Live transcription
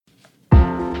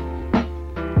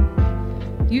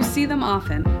You see them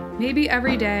often, maybe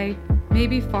every day,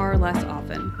 maybe far less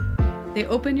often. They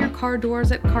open your car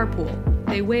doors at carpool.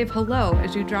 They wave hello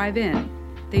as you drive in.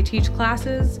 They teach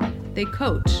classes. They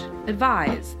coach,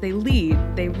 advise, they lead,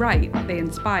 they write, they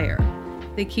inspire.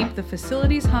 They keep the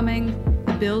facilities humming,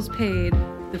 the bills paid,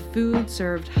 the food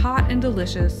served hot and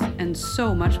delicious, and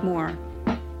so much more.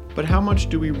 But how much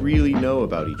do we really know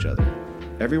about each other?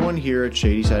 Everyone here at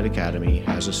Shadyside Academy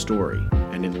has a story,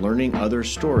 and in learning other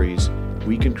stories,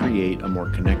 we can create a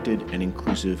more connected and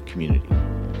inclusive community.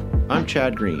 I'm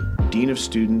Chad Green, Dean of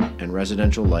Student and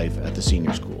Residential Life at the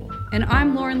Senior School. And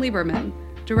I'm Lauren Lieberman,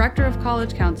 Director of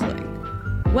College Counseling.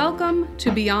 Welcome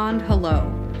to Beyond Hello,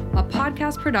 a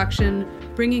podcast production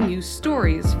bringing you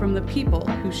stories from the people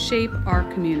who shape our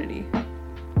community.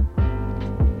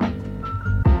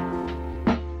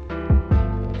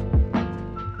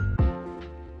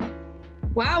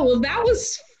 Wow, well, that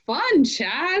was fun,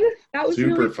 Chad. That was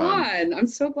Super really fun. I'm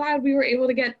so glad we were able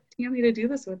to get Tammy to do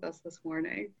this with us this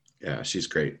morning. Yeah, she's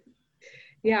great.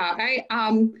 Yeah,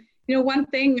 one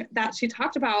thing that she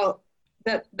talked about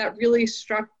that really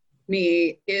struck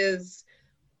me is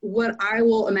what I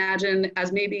will imagine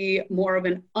as maybe more of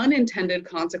an unintended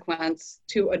consequence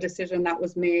to a decision that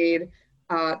was made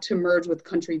to merge with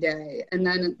Country Day. And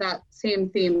then that same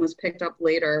theme was picked up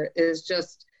later, is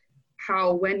just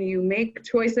how when you make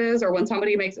choices or when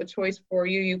somebody makes a choice for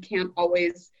you, you can't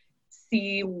always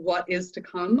see what is to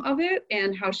come of it,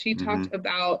 and how she talked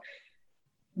about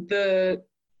that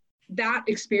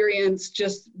experience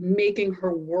just making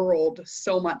her world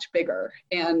so much bigger.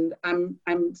 And I'm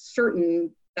certain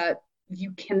that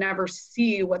you can never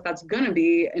see what that's going to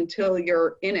be until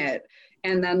you're in it.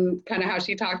 And then kind of how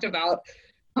she talked about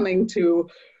coming to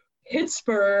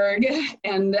Pittsburgh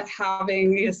and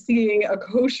seeing a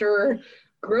kosher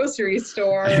grocery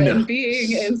store and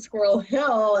being in Squirrel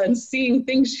Hill and seeing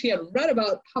things she had read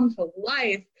about come to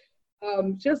life.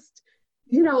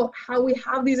 How we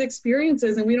have these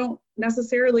experiences and we don't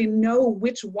necessarily know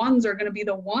which ones are going to be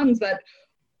the ones that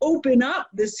open up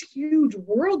this huge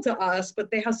world to us, but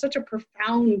they have such a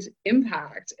profound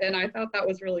impact. And I thought that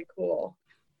was really cool.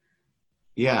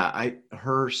 Yeah,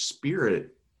 her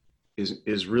spirit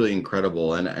is really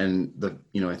incredible. And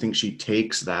I think she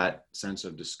takes that sense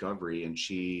of discovery and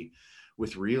she,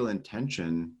 with real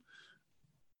intention,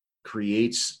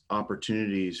 creates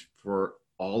opportunities for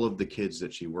all of the kids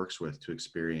that she works with to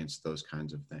experience those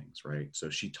kinds of things, right? So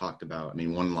she talked about,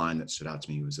 one line that stood out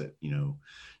to me was that, she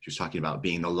was talking about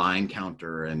being the line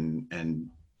counter and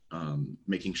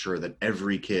making sure that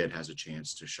every kid has a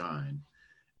chance to shine.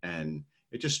 And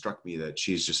it just struck me that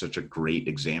she's just such a great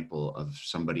example of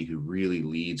somebody who really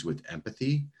leads with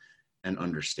empathy and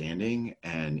understanding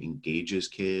and engages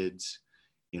kids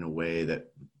in a way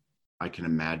that I can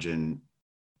imagine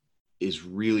is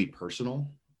really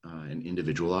personal and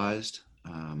individualized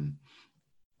and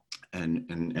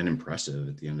impressive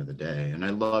at the end of the day. And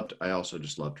I also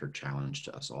just loved her challenge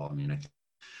to us all. I think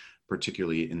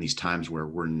particularly in these times where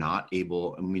we're not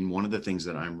able, one of the things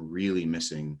that I'm really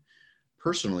missing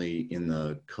personally in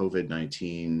the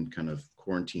COVID-19 kind of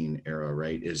quarantine era,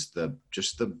 right, is the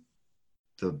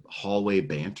hallway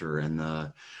banter and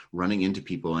the running into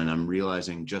people. And I'm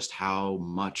realizing just how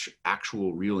much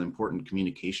actual, real important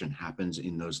communication happens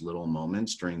in those little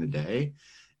moments during the day.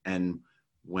 And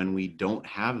when we don't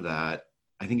have that,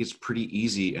 I think it's pretty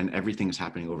easy, and everything is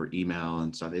happening over email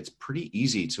and stuff. It's pretty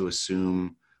easy to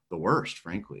assume the worst,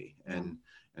 frankly. And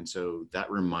so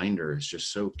that reminder is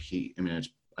just so key.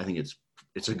 I think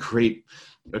it's a great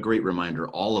reminder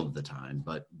all of the time,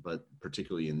 but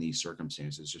particularly in these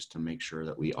circumstances, just to make sure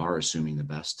that we are assuming the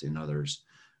best in others.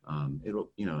 I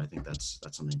think that's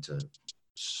something to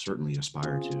certainly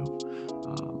aspire to.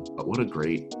 But what a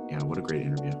great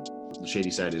interview.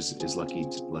 Shadyside is lucky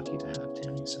to have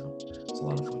Tammy, so it's a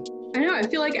lot of fun. I know, I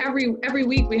feel like every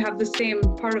week we have the same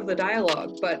part of the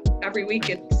dialogue, but every week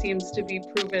it seems to be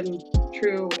proven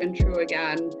true and true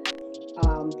again.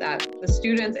 That the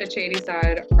students at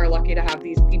Shadyside are lucky to have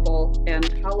these people,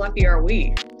 and how lucky are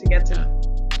we to get to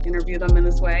interview them in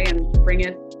this way and bring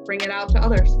it out to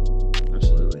others.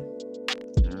 Absolutely.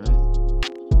 All right.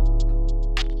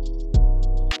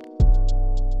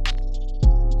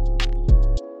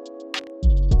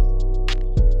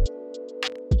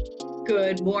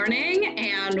 Good morning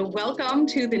and welcome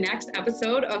to the next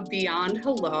episode of Beyond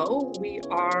Hello. We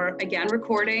are again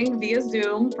recording via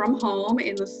Zoom from home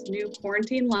in this new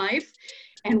quarantine life,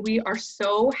 and we are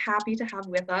so happy to have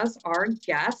with us our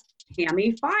guest,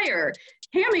 Tammy Fire.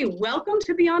 Tammy, welcome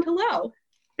to Beyond Hello.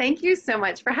 Thank you so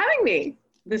much for having me.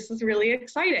 This is really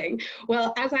exciting.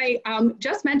 Well, as I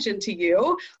just mentioned to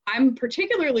you, I'm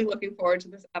particularly looking forward to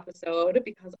this episode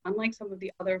because unlike some of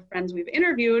the other friends we've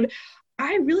interviewed,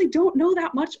 I really don't know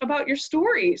that much about your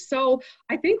story. So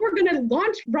I think we're going to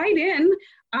launch right in.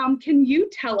 Can you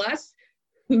tell us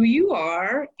who you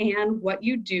are and what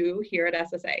you do here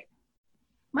at SSA?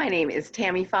 My name is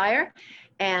Tammy Fire,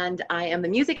 and I am the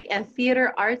music and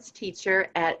theater arts teacher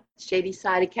at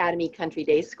Shadyside Academy Country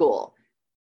Day School.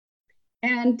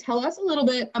 And tell us a little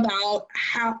bit about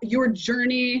how your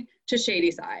journey to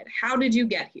Shadyside. How did you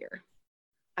get here?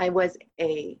 I was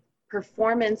a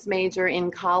performance major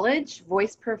in college,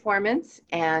 voice performance,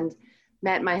 and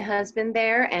met my husband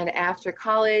there. And after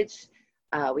college,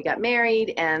 we got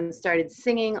married and started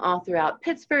singing all throughout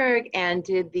Pittsburgh and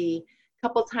did the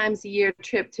couple times a year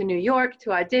trip to New York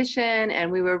to audition.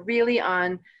 And we were really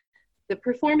on the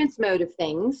performance mode of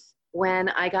things when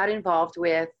I got involved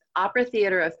with Opera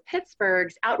Theater of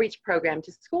Pittsburgh's outreach program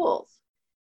to schools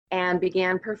and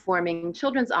began performing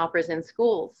children's operas in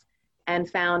schools and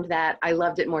found that I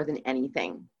loved it more than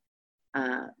anything.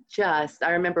 I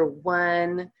remember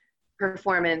one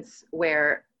performance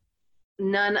where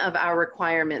none of our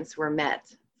requirements were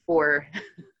met for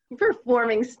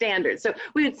performing standards. So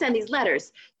we would send these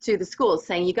letters to the schools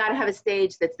saying, you got to have a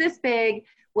stage that's this big,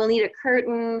 we'll need a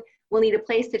curtain, we'll need a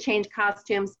place to change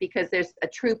costumes because there's a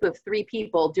troupe of 3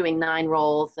 people doing 9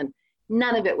 roles, and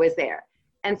none of it was there.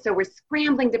 And so we're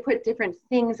scrambling to put different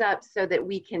things up so that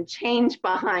we can change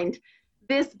behind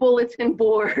this bulletin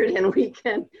board and we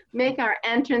can make our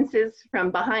entrances from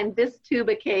behind this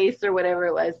tuba case or whatever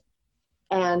it was.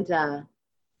 And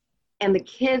the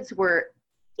kids were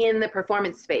in the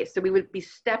performance space. So we would be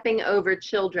stepping over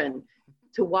children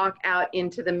to walk out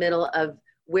into the middle of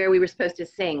where we were supposed to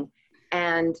sing.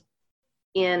 And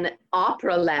in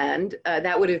opera land,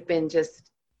 that would have been just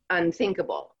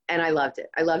unthinkable. And I loved it.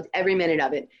 I loved every minute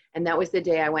of it. And that was the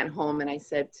day I went home and I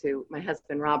said to my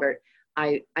husband, Robert,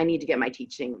 I need to get my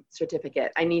teaching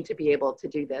certificate. I need to be able to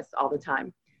do this all the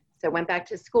time. So I went back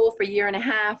to school for 1.5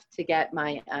 years to get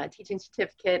my teaching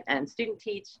certificate and student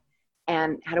teach,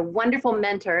 and had a wonderful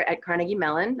mentor at Carnegie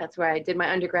Mellon. That's where I did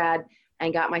my undergrad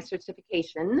and got my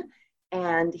certification.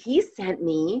 And he sent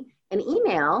me an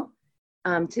email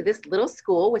to this little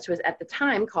school, which was at the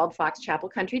time called Fox Chapel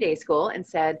Country Day School, and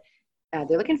said,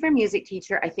 they're looking for a music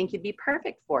teacher. I think you'd be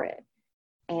perfect for it.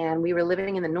 And we were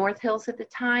living in the North Hills at the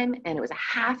time, and it was a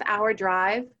half-hour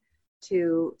drive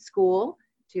to school,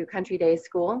 to Country Day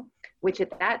School, which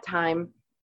at that time,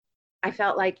 I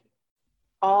felt like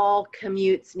all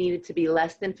commutes needed to be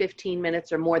less than 15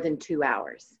 minutes or more than 2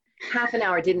 hours. Half an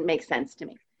hour didn't make sense to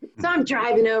me. So I'm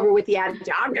driving over with the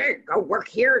attitude, I'm gonna go work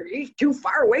here, he's too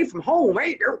far away from home,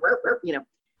 right? You know,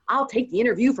 I'll take the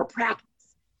interview for practice.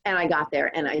 And I got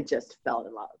there and I just fell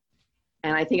in love.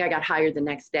 And I think I got hired the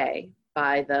next day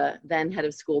by the then head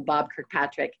of school, Bob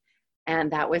Kirkpatrick.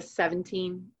 And that was I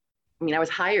was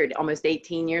hired almost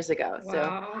 18 years ago. Wow.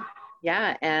 So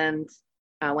yeah, and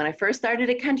when I first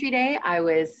started at Country Day,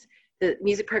 the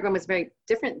music program was very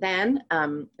different then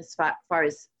as far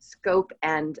as scope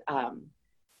and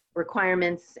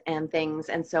requirements and things.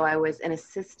 And so I was an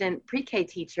assistant pre-K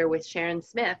teacher with Sharon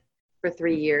Smith for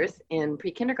 3 years in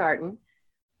pre-kindergarten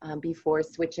before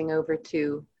switching over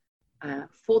to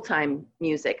full-time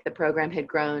music. The program had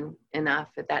grown enough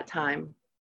at that time.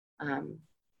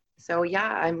 So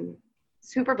yeah, I'm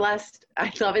super blessed.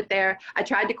 I love it there. I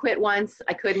tried to quit once,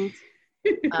 I couldn't.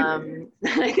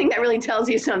 I think that really tells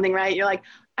you something, right? You're like,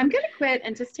 I'm gonna quit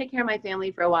and just take care of my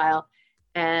family for a while.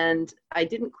 And I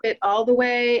didn't quit all the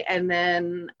way. And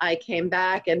then I came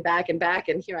back and back and back,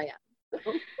 and here I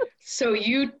am. So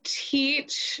you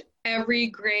teach every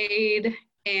grade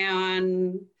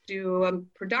and do a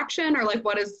production, or like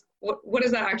what does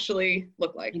that actually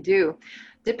look like? I do.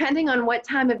 Depending on what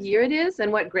time of year it is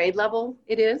and what grade level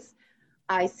it is,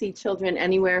 I see children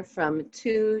anywhere from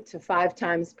 2 to 5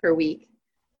 times per week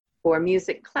for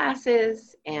music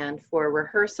classes and for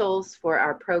rehearsals for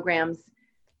our programs.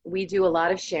 We do a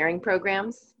lot of sharing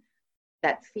programs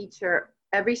that feature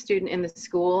every student in the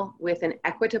school with an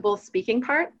equitable speaking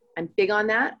part. I'm big on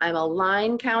that. I'm a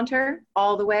line counter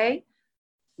all the way.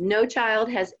 No child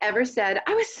has ever said,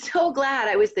 I was so glad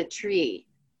I was the tree.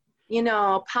 You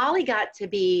know, Polly got to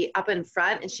be up in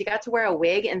front and she got to wear a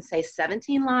wig and say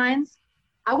 17 lines.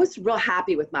 I was real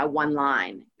happy with my 1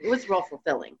 line. It was real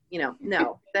fulfilling. You know,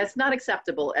 no, that's not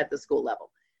acceptable at the school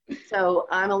level. So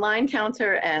I'm a line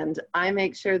counter and I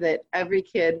make sure that every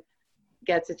kid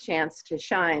gets a chance to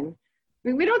shine. I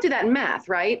mean, we don't do that in math,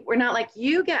 right? We're not like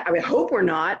I hope we're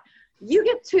not. You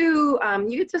get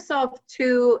to solve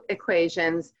 2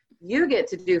 equations. You get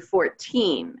to do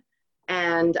 14.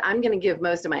 and I'm going to give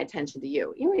most of my attention to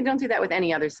you. You know, you don't do that with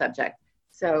any other subject.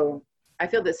 So I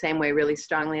feel the same way really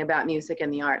strongly about music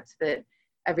and the arts, that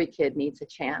every kid needs a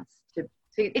chance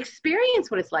to experience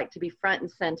what it's like to be front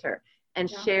and center and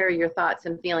share your thoughts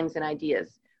and feelings and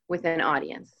ideas with an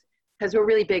audience. Because we're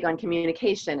really big on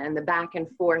communication and the back and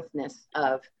forthness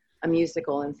of a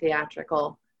musical and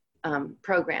theatrical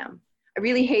program. I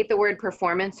really hate the word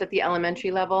performance at the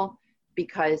elementary level,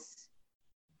 because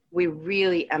we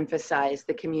really emphasize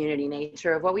the community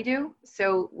nature of what we do.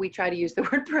 So we try to use the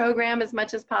word program as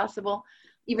much as possible,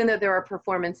 even though there are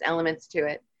performance elements to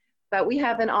it. But we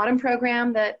have an autumn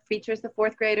program that features the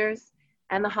 4th graders,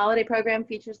 and the holiday program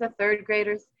features the 3rd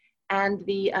graders, and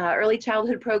the early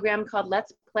childhood program called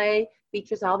Let's Play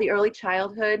features all the early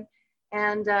childhood,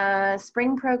 and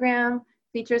spring program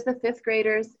features the 5th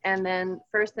graders, and then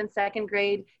 1st and 2nd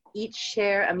grade each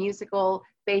share a musical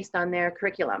based on their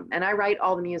curriculum. And I write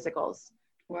all the musicals.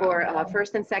 Wow. For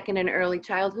 1st and 2nd and early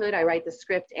childhood, I write the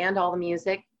script and all the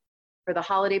music. For the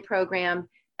holiday program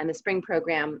and the spring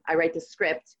program, I write the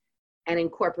script and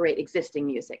incorporate existing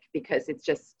music, because it's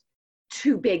just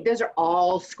too big. Those are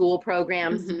all school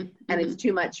programs, and it's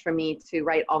too much for me to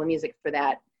write all the music for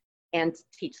that and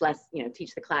teach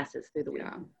teach the classes through the week.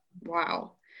 Yeah.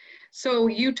 Wow. So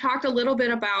you talked a little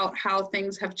bit about how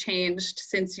things have changed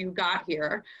since you got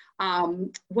here.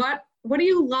 What do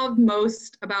you love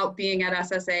most about being at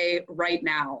SSA right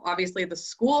now? Obviously, the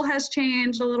school has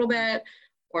changed a little bit,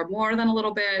 or more than a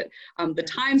little bit. The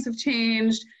times have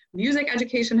changed. Music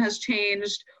education has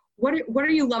changed. What are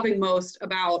you loving most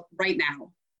about right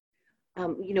now?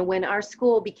 When our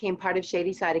school became part of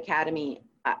Shadyside Academy,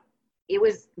 it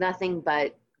was nothing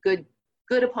but good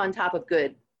upon top of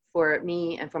good for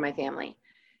me and for my family.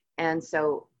 And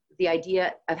so the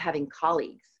idea of having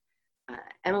colleagues,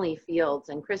 Emily Fields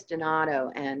and Chris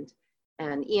Donato and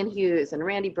Ian Hughes and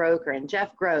Randy Broker and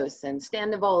Jeff Gross and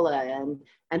Stan Nivola and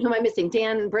who am I missing?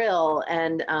 Dan Brill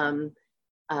and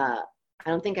I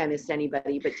don't think I missed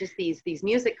anybody, but just these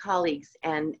music colleagues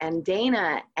and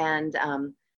Dana and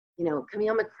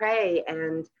Camille McRae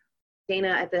and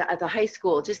Dana at the high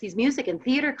school, just these music and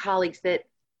theater colleagues that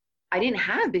I didn't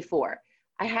have before.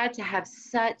 I had to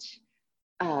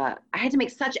make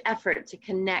such effort to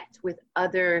connect with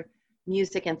other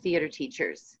music and theater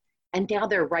teachers. And now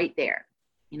they're right there,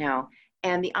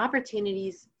 and the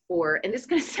opportunities and this is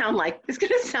going to sound like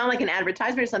an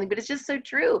advertisement or something, but it's just so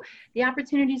true. The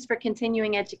opportunities for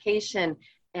continuing education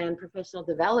and professional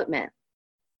development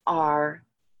are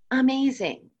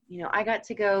amazing. I got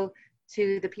to go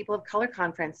to the People of Color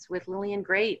Conference with Lillian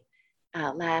Great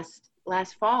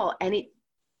last fall, and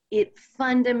it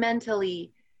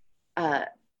fundamentally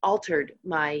altered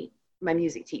my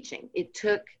music teaching. It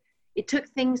took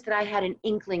things that I had an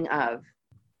inkling of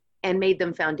and made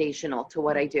them foundational to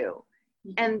what I do.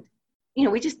 And,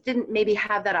 we just didn't maybe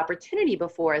have that opportunity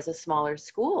before as a smaller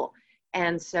school.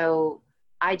 And so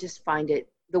I just find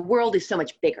the world is so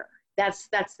much bigger. That's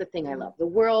the thing I love. The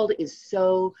world is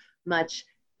so much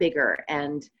bigger,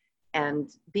 and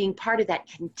being part of that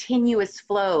continuous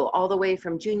flow all the way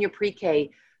from junior pre-K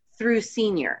through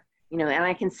senior, and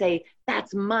I can say,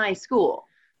 that's my school.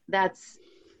 Those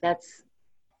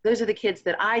are the kids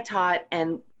that I taught,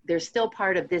 and they're still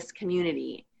part of this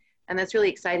community. And that's really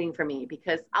exciting for me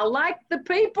because I like the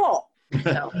people.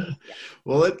 So, yeah.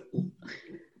 Well,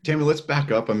 Tammy, let's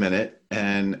back up a minute.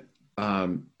 And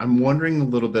I'm wondering a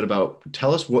little bit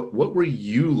tell us what were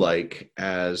you like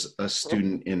as a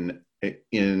student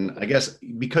in, I guess,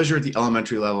 because you're at the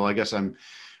elementary level, I guess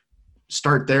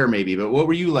start there maybe, but what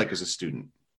were you like as a student?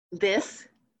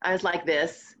 I was like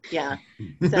this. Yeah.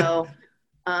 So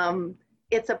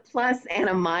it's a plus and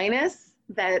a minus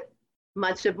that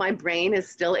much of my brain is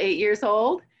still 8 years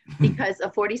old, because a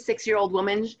 46-year-old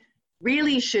woman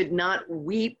really should not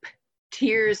weep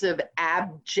tears of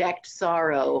abject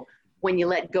sorrow when you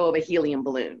let go of a helium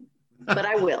balloon. But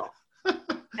I will.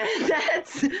 And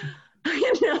that's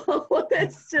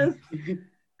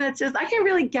just, I can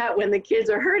really get when the kids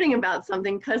are hurting about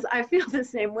something, because I feel the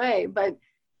same way. But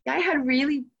I had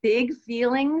really big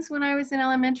feelings when I was in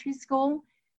elementary school.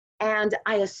 And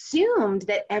I assumed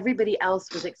that everybody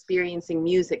else was experiencing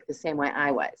music the same way I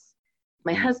was.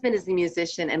 My husband is a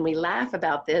musician, and we laugh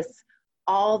about this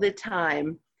all the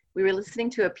time. We were listening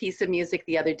to a piece of music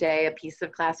the other day, a piece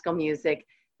of classical music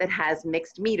that has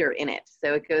mixed meter in it.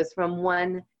 So it goes from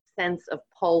one sense of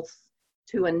pulse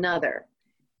to another.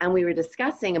 And we were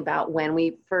discussing about when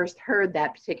we first heard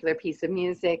that particular piece of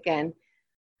music. And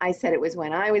I said it was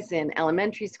when I was in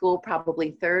elementary school,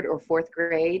 probably 3rd or 4th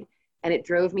grade. And it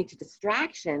drove me to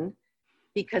distraction,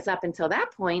 because up until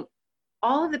that point,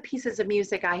 all of the pieces of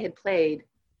music I had played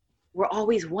were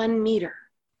always 1 meter.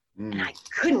 And I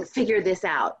couldn't figure this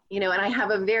out, and I have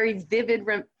a very vivid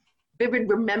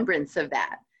remembrance of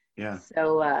that. Yeah.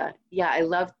 So I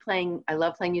love playing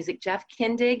music. Jeff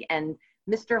Kindig and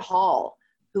Mr. Hall,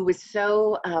 who was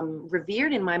so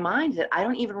revered in my mind that I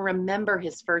don't even remember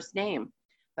his first name.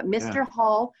 But Mr.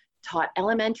 Hall taught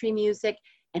elementary music,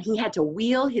 and he had to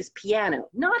wheel his piano,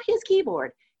 not his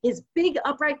keyboard, his big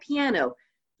upright piano.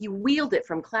 He wheeled it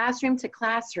from classroom to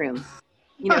classroom,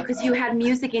 because you had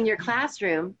music in your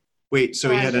classroom. Wait, so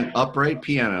he had an upright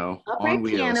piano on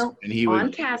wheels, and he would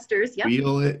on casters,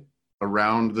 wheel it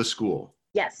around the school.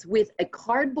 Yes, with a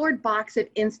cardboard box of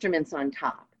instruments on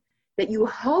top that you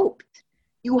hoped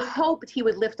he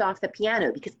would lift off the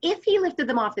piano, because if he lifted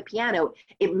them off the piano,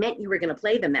 it meant you were going to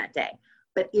play them that day.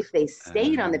 But if they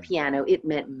stayed on the piano, it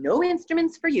meant no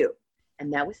instruments for you.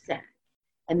 And that was sad.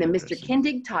 And then Mr.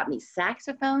 Kindig taught me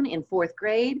saxophone in 4th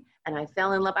grade, and I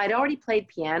fell in love. I'd already played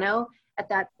piano at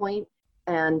that point,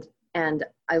 and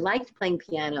I liked playing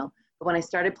piano. But when I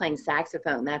started playing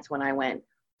saxophone, that's when I went,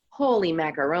 holy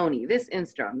macaroni, this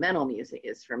instrumental music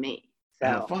is for me.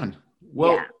 So fun.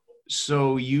 Well,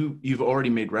 so you've already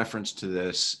made reference to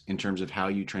this in terms of how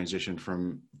you transitioned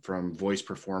from voice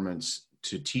performance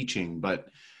to teaching, but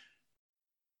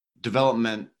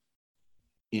development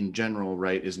in general,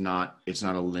 right, it's not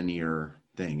a linear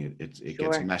thing. It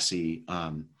gets messy.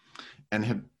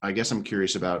 And I guess I'm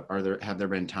curious about, have there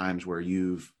been times where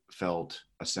you've felt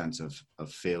a sense of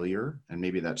failure? And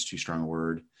maybe that's too strong a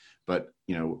word, but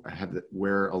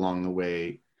where along the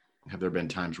way have there been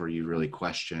times where you really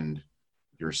questioned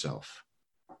yourself?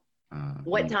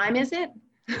 What time is it?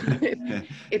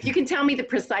 If you can tell me the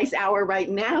precise hour right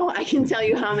now, I can tell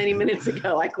you how many minutes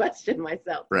ago I questioned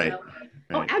myself. Right.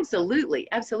 Oh, absolutely.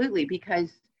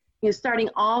 Because, starting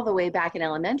all the way back in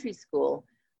elementary school,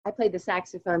 I played the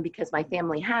saxophone because my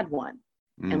family had one,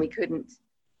 and we couldn't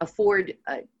afford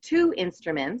 2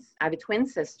 instruments. I have a twin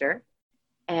sister,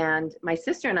 and my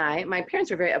sister and my parents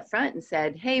were very upfront and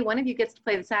said, hey, one of you gets to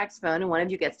play the saxophone and one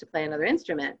of you gets to play another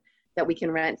instrument that we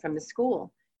can rent from the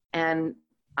school. And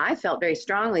I felt very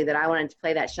strongly that I wanted to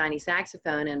play that shiny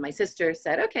saxophone, and my sister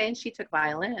said, okay, and she took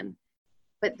violin.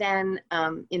 But then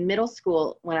in middle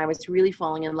school, when I was really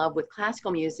falling in love with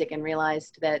classical music and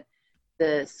realized that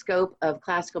the scope of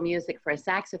classical music for a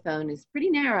saxophone is pretty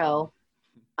narrow,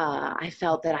 I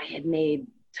felt that I had made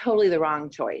totally the wrong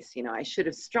choice. I should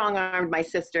have strong-armed my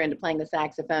sister into playing the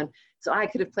saxophone so I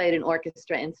could have played an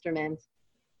orchestra instrument.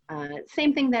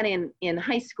 Same thing then in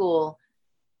high school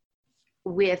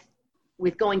with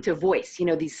going to voice,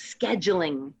 these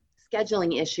scheduling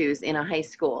issues in a high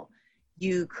school.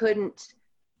 You couldn't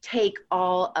take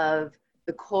all of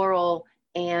the choral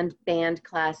and band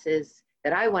classes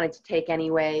that I wanted to take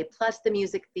anyway, plus the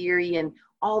music theory and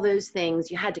all those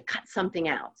things. You had to cut something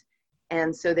out.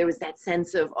 And so there was that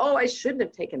sense of, oh, I shouldn't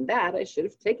have taken that. I should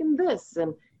have taken this.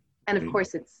 And of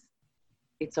course,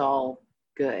 it's all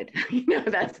good.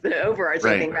 That's the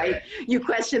overarching thing, right? You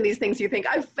question these things. You think,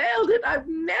 I failed it. I've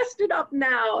messed it up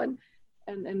now.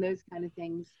 And those kind of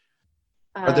things.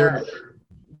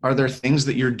 Are there things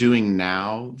that you're doing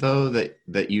now, though,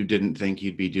 that you didn't think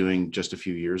you'd be doing just a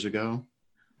few years ago?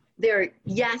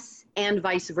 Yes, and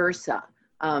vice versa.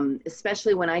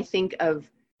 Especially when I think of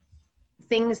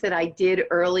things that I did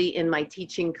early in my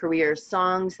teaching career,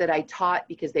 songs that I taught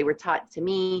because they were taught to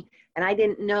me, and I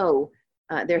didn't know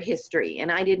their history.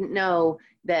 And I didn't know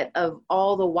that of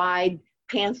all the wide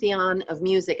pantheon of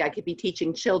music I could be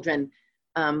teaching children,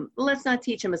 let's not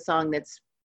teach them a song that's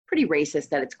pretty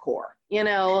racist at its core.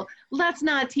 Let's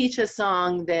not teach a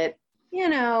song that,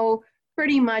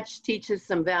 pretty much teaches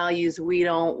some values we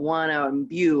don't want to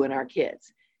imbue in our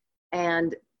kids.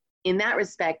 And in that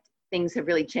respect, things have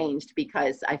really changed,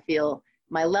 because I feel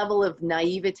my level of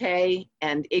naivete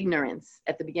and ignorance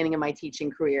at the beginning of my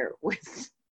teaching career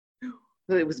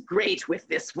was great with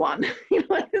this one.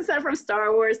 Is that from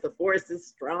Star Wars? The Force is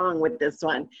strong with this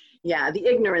one. Yeah, the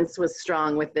ignorance was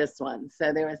strong with this one.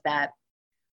 So there was that.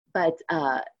 But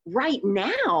right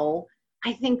now,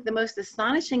 I think the most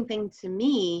astonishing thing to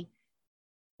me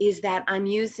is that I'm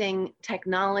using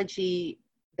technology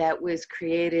that was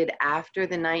created after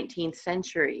the 19th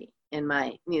century in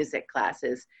my music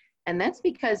classes. And that's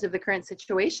because of the current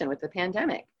situation with the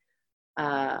pandemic.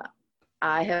 I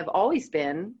have always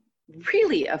been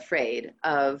really afraid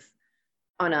of,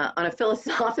 on a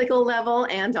philosophical level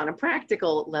and on a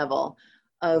practical level,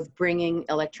 of bringing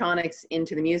electronics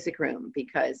into the music room,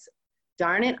 because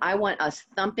darn it, I want us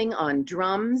thumping on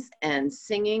drums and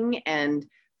singing and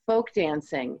folk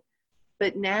dancing.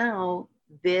 But now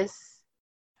this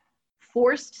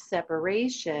forced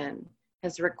separation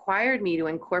has required me to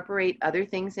incorporate other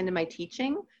things into my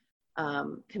teaching,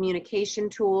 communication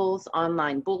tools,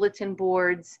 online bulletin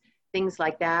boards, things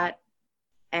like that.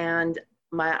 And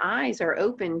my eyes are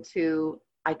open to,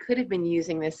 I could have been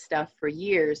using this stuff for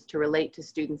years to relate to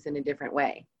students in a different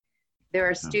way. There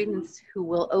are students who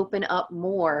will open up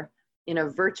more in a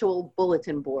virtual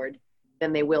bulletin board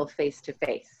than they will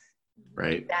face-to-face.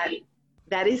 Right.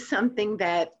 That is something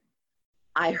that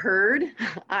I heard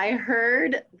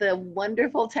the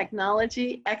wonderful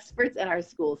technology experts at our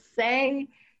school say,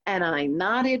 and I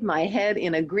nodded my head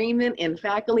in agreement in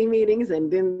faculty meetings and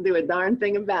didn't do a darn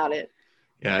thing about it.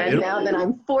 Yeah, and now that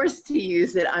I'm forced to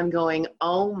use it, I'm going,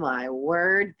 oh my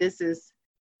word, this is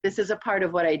a part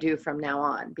of what I do from now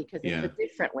on, because it's a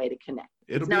different way to connect.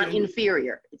 It's not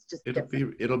inferior, it's just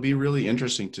different. It'll be really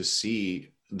interesting to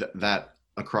see that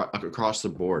across the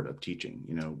board of teaching.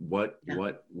 You know, what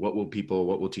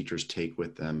will teachers take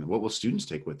with them? What will students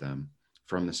take with them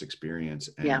from this experience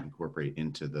and incorporate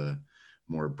into the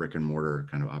more brick and mortar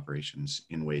kind of operations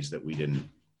in ways that we didn't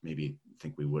maybe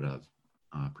think we would have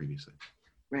previously.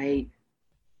 Right.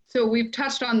 So we've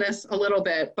touched on this a little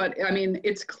bit, but I mean,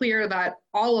 it's clear that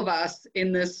all of us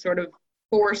in this sort of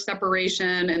forced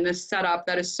separation and this setup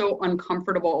that is so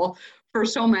uncomfortable for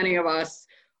so many of us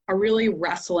are really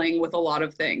wrestling with a lot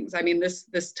of things. I mean,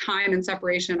 this time in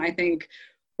separation, I think,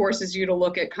 forces you to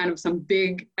look at kind of some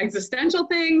big existential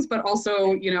things, but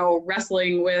also, you know,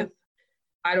 wrestling with,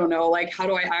 I don't know, like, how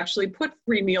do I actually put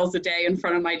 3 meals a day in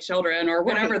front of my children, or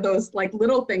whatever those like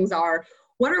little things are.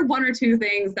 What are 1 or 2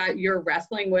 things that you're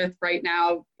wrestling with right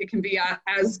now? It can be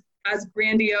as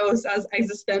grandiose, as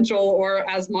existential, or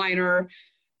as minor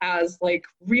as like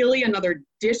really another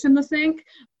dish in the sink.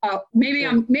 Maybe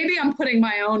I'm putting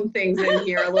my own things in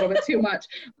here a little bit too much.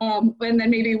 And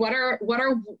then maybe what are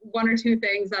 1 or 2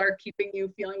 things that are keeping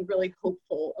you feeling really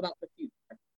hopeful about the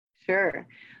future? Sure.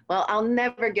 Well, I'll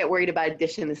never get worried about a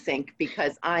dish in the sink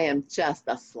because I am just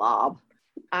a slob.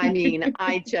 I mean,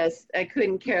 I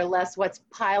couldn't care less what's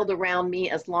piled around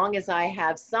me as long as I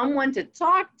have someone to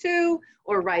talk to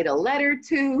or write a letter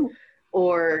to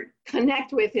or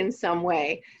connect with in some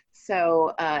way.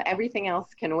 So everything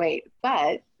else can wait.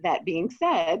 But that being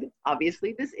said,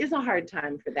 obviously this is a hard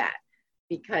time for that,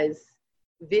 because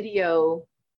video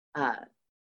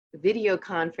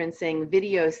conferencing,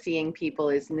 video seeing people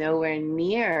is nowhere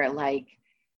near like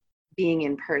being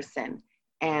in person.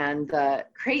 And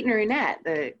Creighton Runette,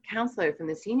 the counselor from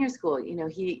the senior school, you know,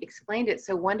 he explained it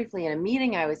so wonderfully in a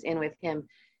meeting I was in with him,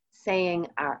 saying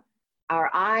our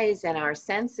eyes and our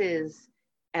senses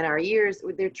and our ears,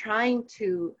 they're trying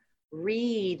to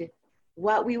read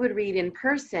what we would read in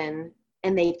person,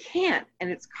 and they can't,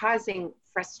 and it's causing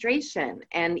frustration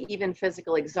and even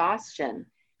physical exhaustion.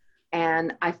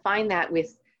 And I find that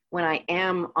when I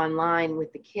am online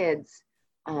with the kids,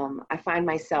 I find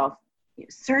myself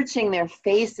searching their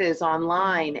faces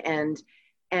online and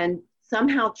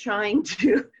somehow trying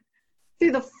to,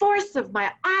 through the force of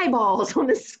my eyeballs on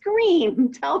the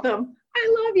screen, tell them,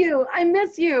 I love you, I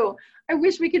miss you, I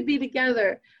wish we could be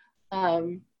together.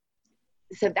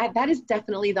 So that is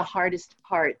definitely the hardest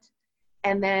part.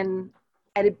 And then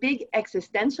at a big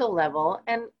existential level,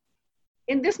 and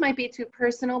this might be too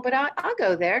personal, but I'll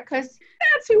go there because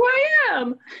that's who I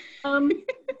am.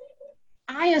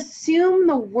 I assume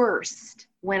the worst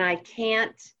when I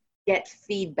can't get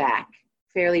feedback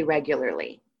fairly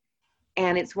regularly.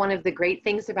 And it's one of the great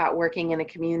things about working in a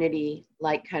community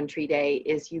like Country Day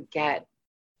is you get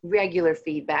regular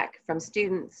feedback from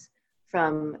students,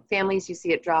 from families you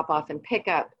see at drop-off and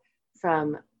pickup,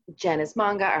 from Janice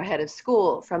Manga, our head of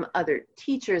school, from other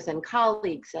teachers and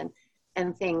colleagues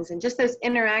and things, and just those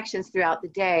interactions throughout the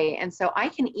day. And so I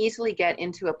can easily get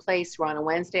into a place where on a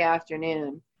Wednesday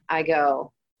afternoon, I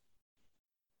go,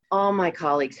 all my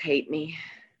colleagues hate me.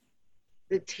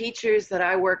 The teachers that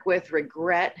I work with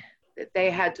regret that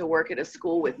they had to work at a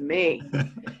school with me.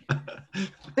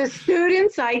 The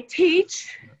students I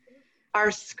teach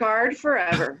are scarred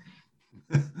forever.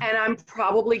 And I'm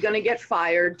probably going to get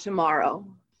fired tomorrow.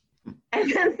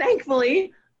 And then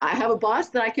thankfully, I have a boss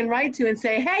that I can write to and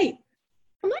say, hey,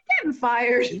 I'm not getting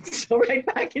fired. So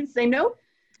write back and say, no,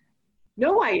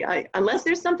 I unless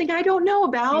there's something I don't know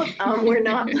about, we're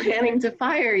not planning to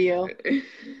fire you.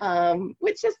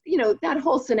 Which is, you know, that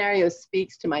whole scenario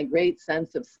speaks to my great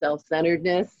sense of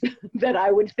self-centeredness that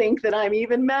I would think that I'm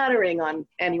even mattering on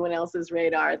anyone else's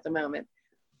radar at the moment.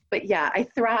 But yeah, I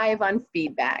thrive on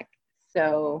feedback.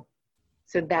 So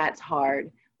that's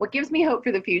hard. What gives me hope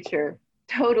for the future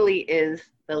totally is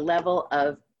the level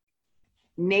of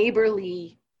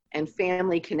neighborly and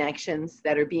family connections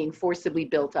that are being forcibly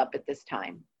built up at this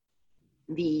time.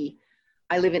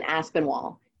 I live in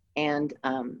Aspinwall, and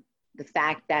the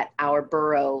fact that our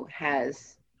borough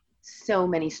has so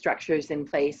many structures in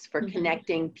place for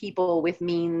connecting people with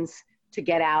means to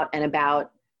get out and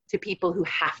about to people who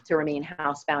have to remain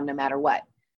housebound no matter what,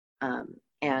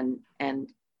 and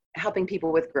helping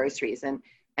people with groceries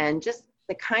and just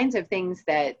the kinds of things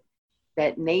that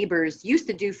neighbors used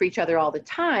to do for each other all the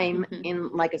time in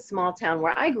like a small town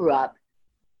where I grew up.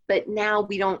 But now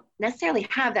we don't necessarily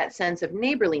have that sense of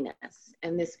neighborliness.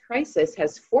 And this crisis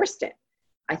has forced it,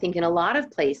 I think, in a lot of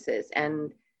places.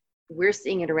 And we're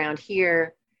seeing it around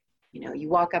here. You know, you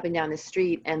walk up and down the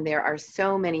street and there are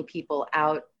so many people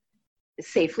out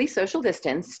safely social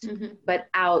distanced, but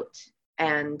out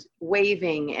and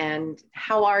waving and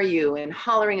how are you and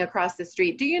hollering across the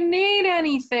street, do you need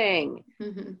anything?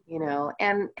 You know,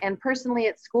 and personally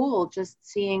at school, just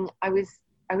seeing, I was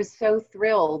so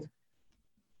thrilled,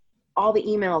 all the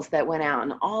emails that went out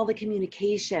and all the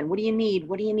communication. What do you need?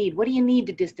 What do you need? What do you need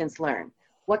to distance learn?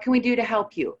 What can we do to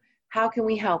help you? How can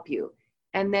we help you?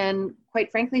 And then quite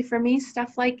frankly, for me,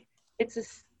 stuff like,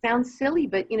 sounds silly,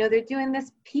 but you know, they're doing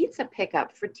this pizza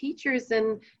pickup for teachers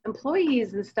and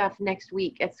employees and stuff next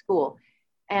week at school.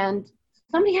 And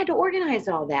somebody had to organize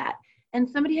all that, and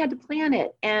somebody had to plan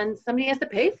it, and somebody has to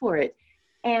pay for it.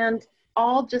 And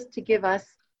all just to give us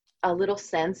a little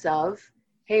sense of,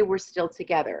 hey, we're still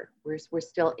together. We're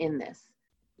still in this.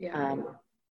 Yeah.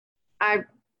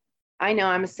 I know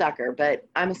I'm a sucker, but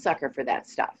I'm a sucker for that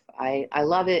stuff. I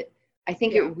love it. I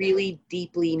think it really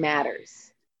deeply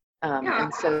matters.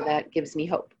 And so that gives me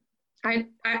hope. I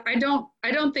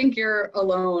don't think you're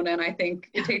alone, and I think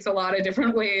it takes a lot of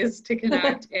different ways to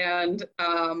connect, and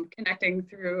connecting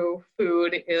through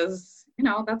food is, you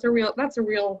know, that's a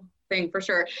real thing for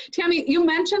sure. Tammy, you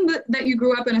mentioned that you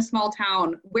grew up in a small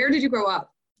town. Where did you grow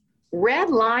up? Red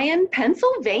Lion,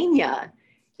 Pennsylvania.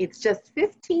 It's just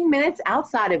 15 minutes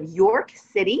outside of York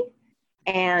City.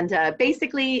 And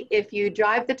basically, if you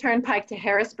drive the turnpike to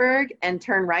Harrisburg and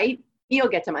turn right, you'll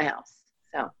get to my house.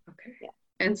 So, okay. Yeah.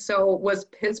 And so was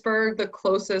Pittsburgh the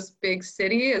closest big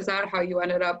city? Is that how you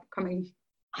ended up coming?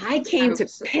 I came to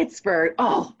Pittsburgh.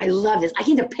 Oh, I love this. I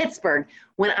came to Pittsburgh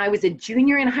when I was a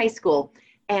junior in high school,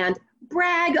 and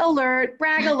brag alert,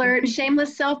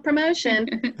 shameless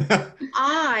self-promotion.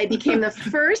 I became the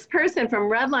first person from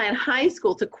Red Lion High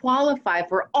School to qualify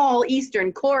for all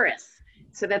Eastern Chorus.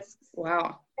 So that's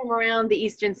wow, from around the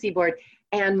Eastern Seaboard.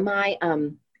 And my,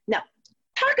 now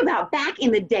talk about back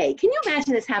in the day. Can you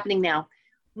imagine this happening now?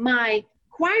 My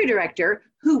choir director,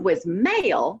 who was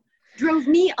male, drove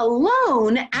me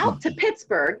alone out to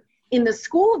Pittsburgh in the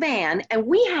school van, and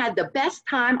we had the best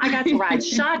time. I got to ride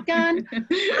shotgun.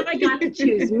 I got to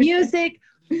choose music.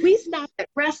 We stopped at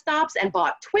rest stops and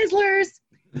bought Twizzlers,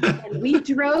 and we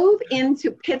drove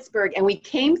into Pittsburgh, and we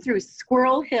came through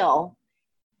Squirrel Hill.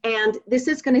 And this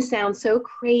is going to sound so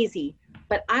crazy,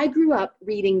 but I grew up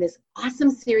reading this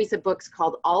awesome series of books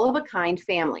called All of a Kind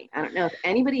Family. I don't know if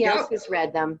anybody else has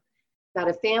read them. About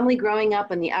a family growing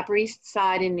up on the Upper East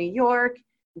Side in New York,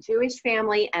 Jewish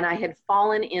family, and I had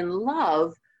fallen in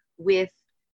love with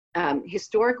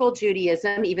historical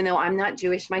Judaism, even though I'm not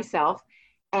Jewish myself,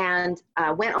 and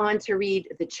went on to read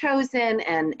The Chosen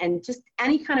and just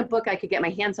any kind of book I could get my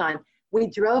hands on. We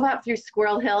drove up through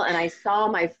Squirrel Hill, and I saw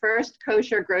my first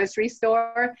kosher grocery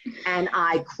store, and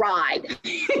I cried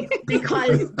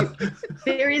because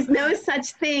there is no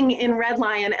such thing in Red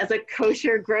Lion as a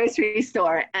kosher grocery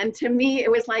store. And to me,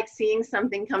 it was like seeing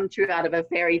something come true out of a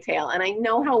fairy tale. And I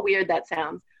know how weird that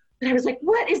sounds, but I was like,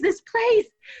 what is this place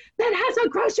that has a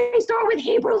grocery store with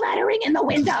Hebrew lettering in the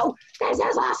window? This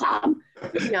is awesome.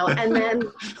 You know, and then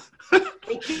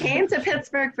we came to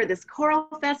Pittsburgh for this choral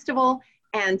festival,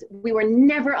 and we were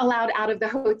never allowed out of the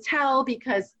hotel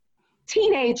because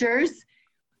teenagers.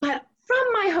 But from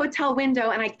my hotel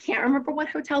window, and I can't remember what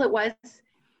hotel it was,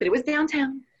 but it was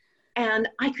downtown, and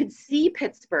I could see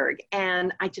Pittsburgh,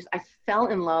 and I fell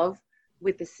in love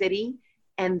with the city.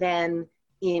 And then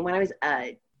when I was,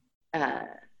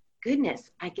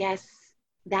 goodness, I guess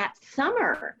that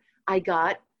summer I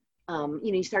got,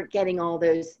 you start getting all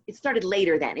those, it started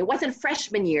later then. It wasn't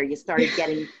freshman year you started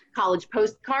getting college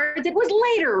postcards. It was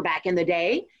later back in the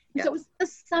day. Yeah. So it was the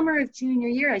summer of junior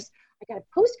year. I got a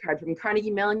postcard from Carnegie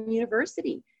Mellon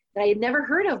University that I had never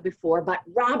heard of before, but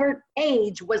Robert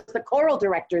Page was the choral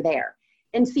director there.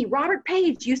 And see, Robert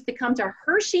Page used to come to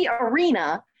Hershey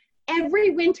Arena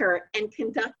every winter and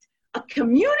conduct a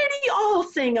community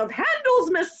all-sing of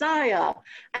Handel's Messiah.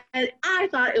 And I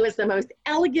thought it was the most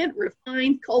elegant,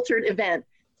 refined, cultured event,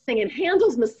 singing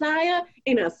Handel's Messiah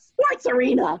in a sports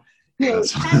arena. You know,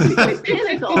 that's the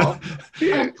pinnacle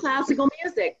of classical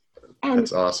music. And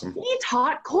That's awesome. he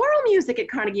taught choral music at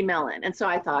Carnegie Mellon. And so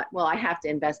I thought, well, I have to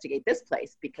investigate this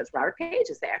place because Robert Page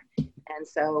is there. And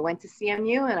so I went to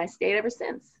CMU and I stayed ever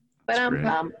since. But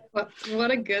what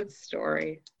a good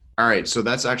story. All right, so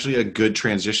that's actually a good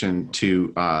transition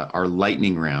to our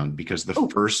lightning round, because the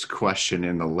first question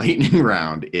in the lightning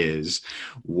round is,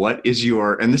 what is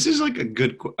your, and this is like a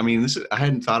good, I mean, I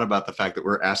hadn't thought about the fact that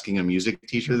we're asking a music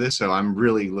teacher this, so I'm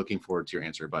really looking forward to your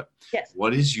answer, but yes.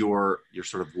 What is your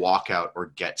sort of walkout or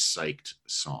get psyched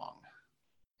song?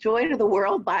 Joy to the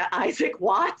World by Isaac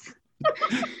Watts.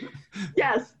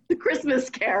 Yes, the Christmas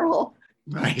Carol.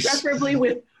 Nice. Preferably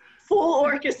with full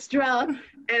orchestra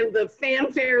and the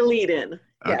fanfare lead-in.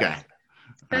 Yes. Okay.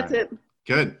 That's it.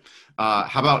 Good. How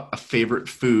about a favorite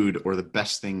food or the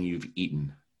best thing you've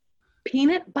eaten?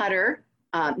 Peanut butter,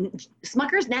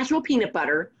 Smucker's natural peanut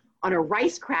butter on a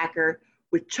rice cracker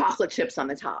with chocolate chips on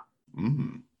the top.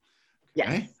 Mm-hmm. Yes.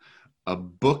 Okay. A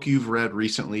book you've read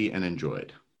recently and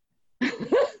enjoyed?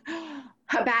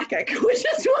 Habakkuk, which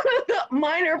is one of the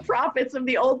minor prophets of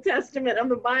the Old Testament of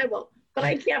the Bible, but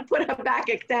I can't put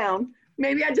Habakkuk down.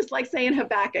 Maybe I just like saying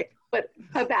Habakkuk, but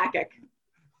Habakkuk.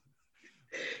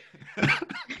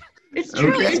 It's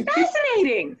true. Okay. It's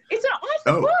fascinating. It's an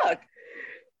awesome book.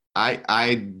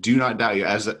 I do not doubt you.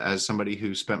 As somebody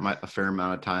who spent a fair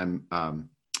amount of time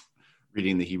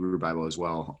reading the Hebrew Bible as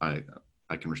well, I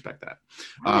can respect that.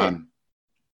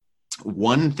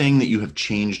 One thing that you have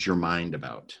changed your mind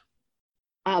about?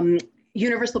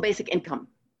 Universal basic income,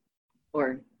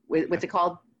 or what's it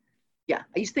called? Yeah,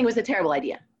 I used to think it was a terrible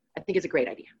idea. I think it's a great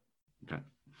idea. Okay.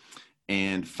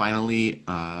 And finally,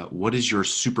 what is your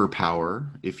superpower,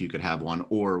 if you could have one,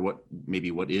 or what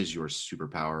is your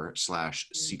superpower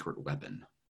 / secret weapon?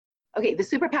 Okay, the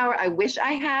superpower I wish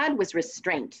I had was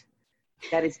restraint.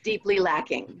 That is deeply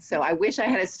lacking. So I wish I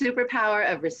had a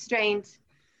superpower of restraint,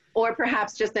 or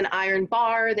perhaps just an iron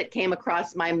bar that came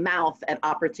across my mouth at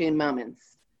opportune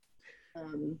moments.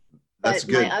 That's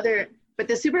good. But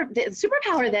the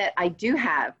superpower that I do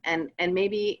have, and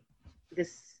maybe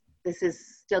this is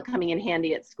still coming in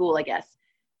handy at school, I guess.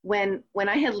 When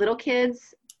I had little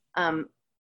kids,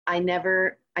 I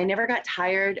never got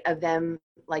tired of them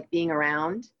like being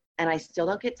around, and I still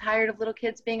don't get tired of little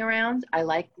kids being around. I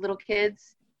like little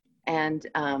kids, and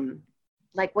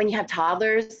like when you have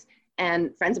toddlers,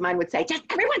 and friends of mine would say, "Just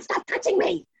everyone stop touching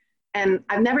me," and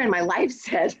I've never in my life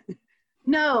said,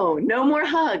 "No more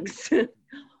hugs."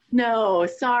 No,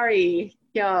 sorry.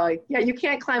 Yeah, you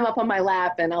can't climb up on my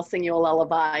lap and I'll sing you a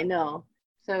lullaby. No.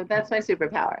 So that's my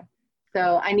superpower.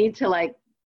 So I need to, like,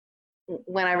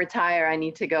 when I retire, I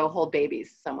need to go hold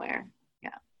babies somewhere.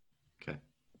 Yeah. Okay.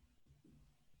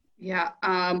 Yeah.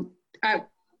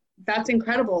 That's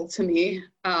incredible to me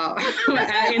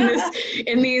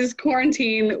in these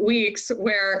quarantine weeks,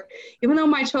 where even though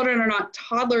my children are not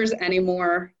toddlers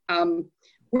anymore,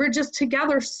 we're just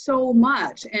together so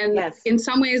much. And yes. In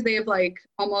some ways they've like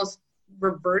almost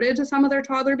reverted to some of their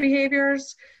toddler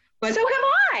behaviors. But so have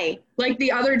I. Like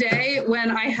the other day when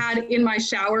I had in my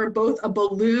shower both a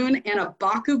balloon and a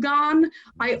Bakugan,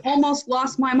 I almost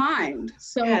lost my mind.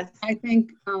 So yes. I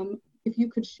think if you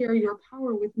could share your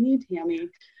power with me, Tammy,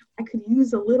 I could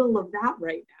use a little of that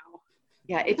right now.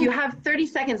 Yeah, if you have 30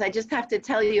 seconds, I just have to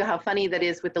tell you how funny that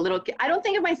is with the little kid. I don't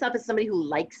think of myself as somebody who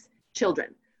likes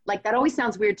children. Like, that always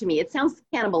sounds weird to me. It sounds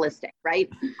cannibalistic, right?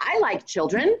 I like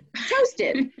children,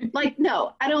 toasted. Like,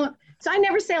 no, I don't. So I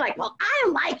never say like, well, I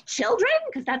like children,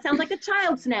 because that sounds like a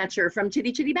child snatcher from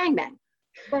Chitty Chitty Bang Bang.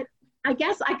 But I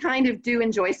guess I kind of do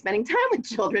enjoy spending time with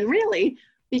children, really,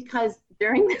 because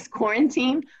during this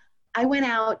quarantine, I went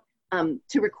out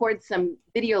to record some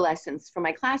video lessons for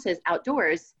my classes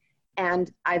outdoors,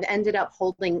 and I've ended up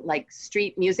holding like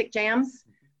street music jams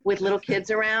with little kids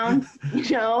around, you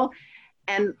know.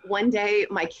 And one day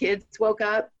my kids woke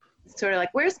up sort of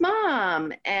like, "Where's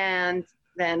mom?" And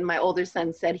then my older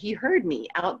son said he heard me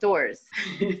outdoors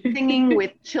singing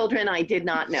with children I did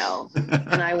not know.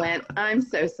 And I went, "I'm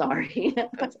so sorry."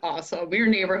 That's awesome. Your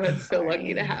neighborhood's so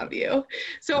lucky to have you.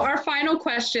 So our final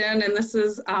question, and this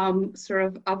is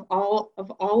sort of all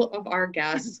of our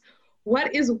guests,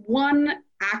 what is one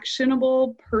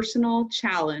actionable personal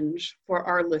challenge for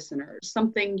our listeners?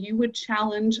 Something you would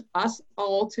challenge us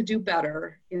all to do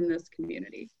better in this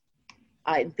community?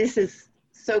 This is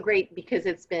so great because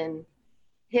it's been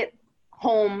hit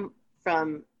home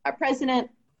from our president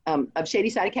of Shady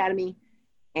Side Academy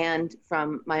and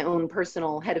from my own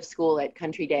personal head of school at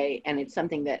Country Day. And it's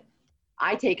something that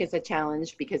I take as a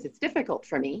challenge because it's difficult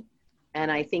for me.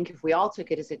 And I think if we all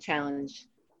took it as a challenge,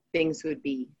 things would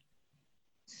be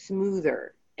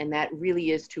smoother. And that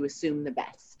really is to assume the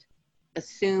best.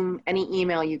 Assume any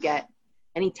email you get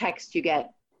any text you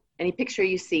get, any picture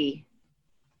you see,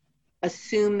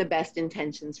 assume the best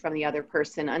intentions from the other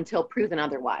person until proven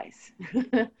otherwise.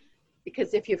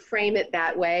 Because if you frame it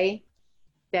that way,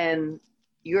 then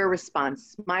your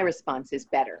response, my response, is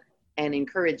better and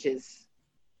encourages,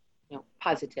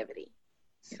 positivity.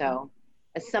 So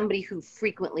as somebody who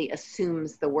frequently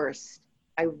assumes the worst,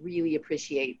 I really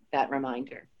appreciate that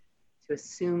reminder to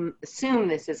assume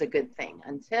this is a good thing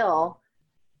until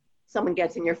someone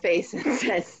gets in your face and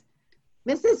says,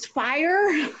 Mrs.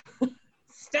 Fire,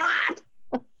 stop.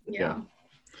 Yeah.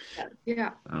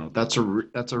 Oh, that's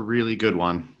a really good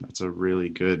one. That's a really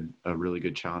good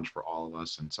challenge for all of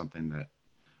us, and something that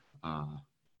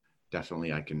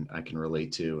definitely I can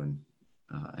relate to, and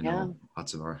I know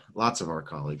lots of our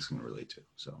colleagues can relate to.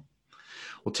 So,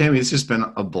 well, Tammy, this has been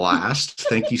a blast.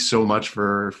 Thank you so much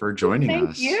for joining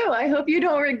us. Thank you. I hope you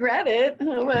don't regret it.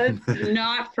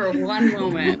 Not for one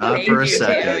moment. Not for a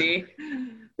second. Tammy.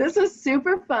 This was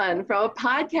super fun. From a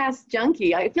podcast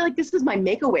junkie, I feel like this is my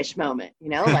Make-A-Wish moment,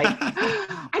 like,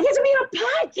 I get to be on a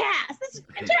podcast. This is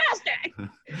fantastic.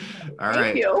 All right.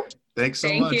 Thank you. Thanks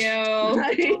so much.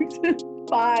 Thank you.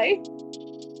 Bye.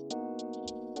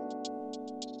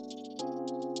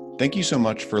 Thank you so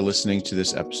much for listening to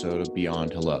this episode of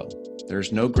Beyond Hello.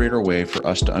 There's no greater way for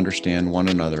us to understand one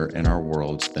another and our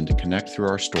worlds than to connect through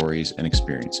our stories and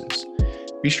experiences.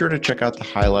 Be sure to check out the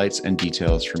highlights and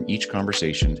details from each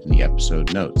conversation in the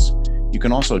episode notes. You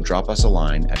can also drop us a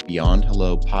line at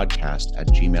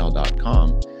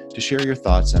beyondhellopodcast@gmail.com to share your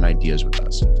thoughts and ideas with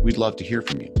us. We'd love to hear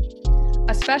from you.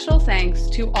 A special thanks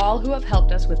to all who have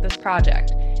helped us with this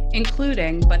project,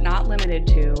 including but not limited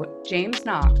to James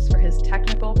Knox for his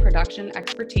technical production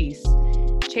expertise,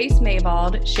 Chase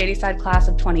Maybald, Shadyside Class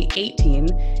of 2018,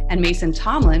 and Mason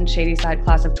Tomlin, Shadyside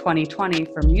Class of 2020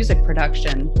 for music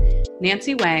production,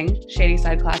 Nancy Wang,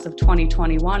 Shadyside Class of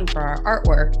 2021 for our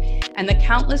artwork, and the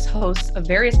countless hosts of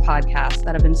various podcasts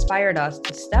that have inspired us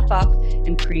to step up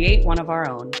and create one of our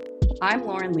own. I'm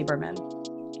Lauren Lieberman.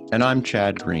 And I'm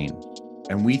Chad Green.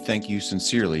 And we thank you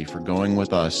sincerely for going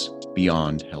with us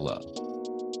beyond hello.